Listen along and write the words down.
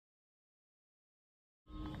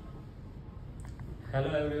Hello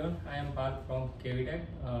everyone, I am Parth from Cavitak.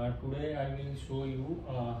 Today I will show you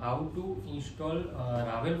how to install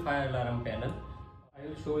Ravel fire alarm panel. I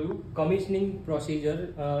will show you commissioning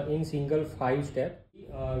procedure in single 5 step.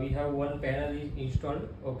 We have one panel is installed,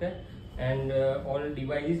 okay, and all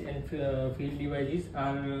devices and field devices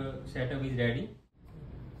are setup is ready.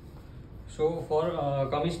 So for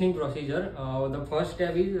commissioning procedure, the first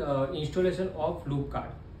step is installation of loop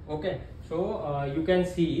card. Okay, so you can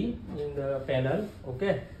see in the panel,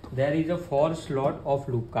 okay, there is a 4 slot of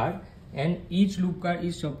loop card, and each loop card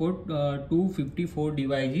is support 254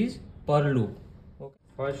 devices per loop. Okay.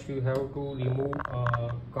 First you have to remove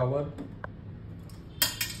cover.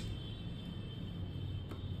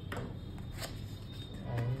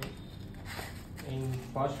 And in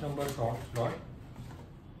first number slot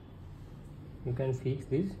you can fix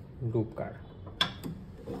this loop card.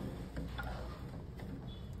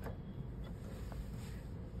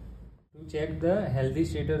 To check the healthy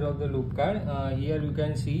status of the loop card, here you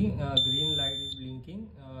can see green light is blinking,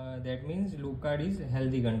 that means loop card is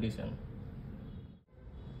healthy condition.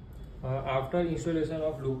 After installation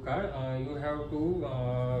of loop card, you have to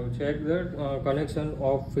check the connection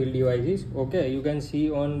of field devices. Okay, you can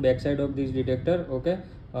see on back side of this detector, okay,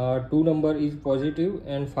 2 number is positive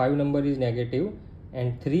and 5 number is negative,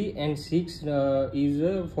 and 3 and 6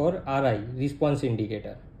 is for RI, response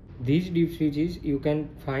indicator. These dip switches you can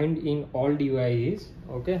find in all devices,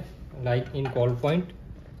 okay, like in call point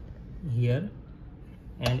here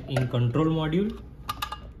and in control module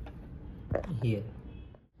here.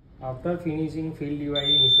 After finishing field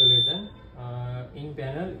device installation, in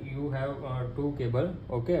panel you have 2 cable,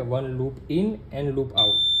 okay, one loop in and loop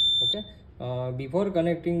out. Okay, before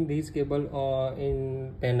connecting this cable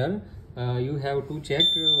in panel, you have to check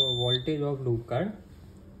voltage of loop card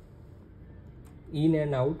in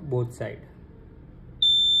and out both side.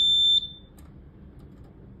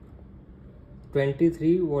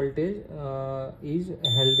 23 voltage is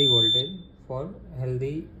healthy voltage for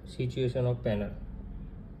healthy situation of panel.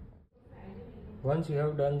 Once you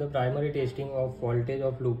have done the primary testing of voltage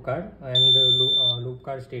of loop card and loop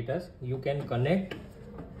card status, you can connect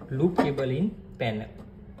loop cable in panel.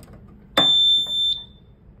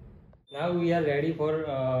 Now we are ready for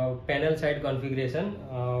panel side configuration.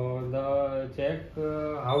 The check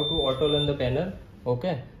how to auto run the panel.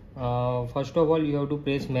 Okay, first of all you have to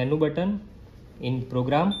press menu button in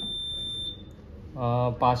program.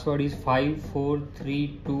 Password is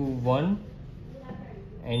 54321.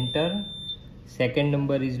 Enter. Second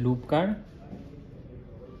number is loop card,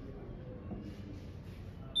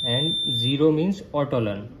 and 0 means auto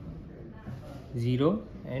run. 0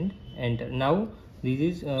 and enter. Now this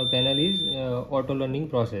is panel is auto learning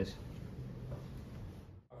process.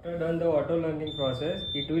 After done the auto learning process,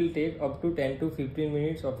 it will take up to 10 to 15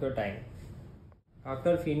 minutes of your time.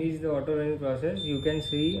 After finish the auto learning process, you can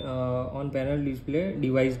see on panel display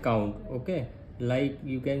device count. Okay, like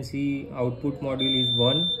you can see output module is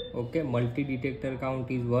 1, okay, multi detector count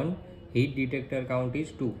is 1, heat detector count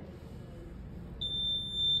is 2.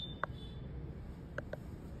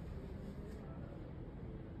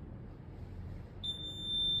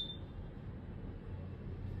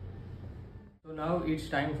 So now it's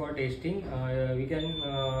time for testing. We can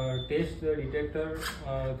test the detector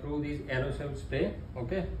through this aerosol spray.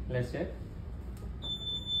 Okay, let's check.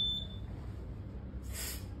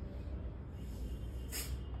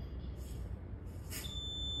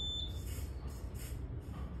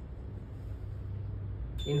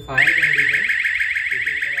 In fire condition,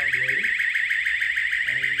 detector are blowing,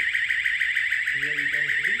 and here you can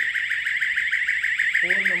see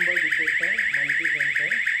 4 number detector multi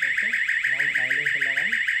sensor. Okay, now silence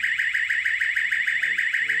alarm.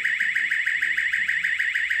 5, 4, 3, 2,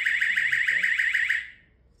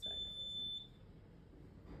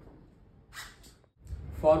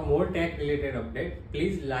 1. For more tech related update,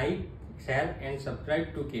 please like, share and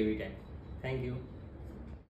subscribe to Cavitak. Thank you.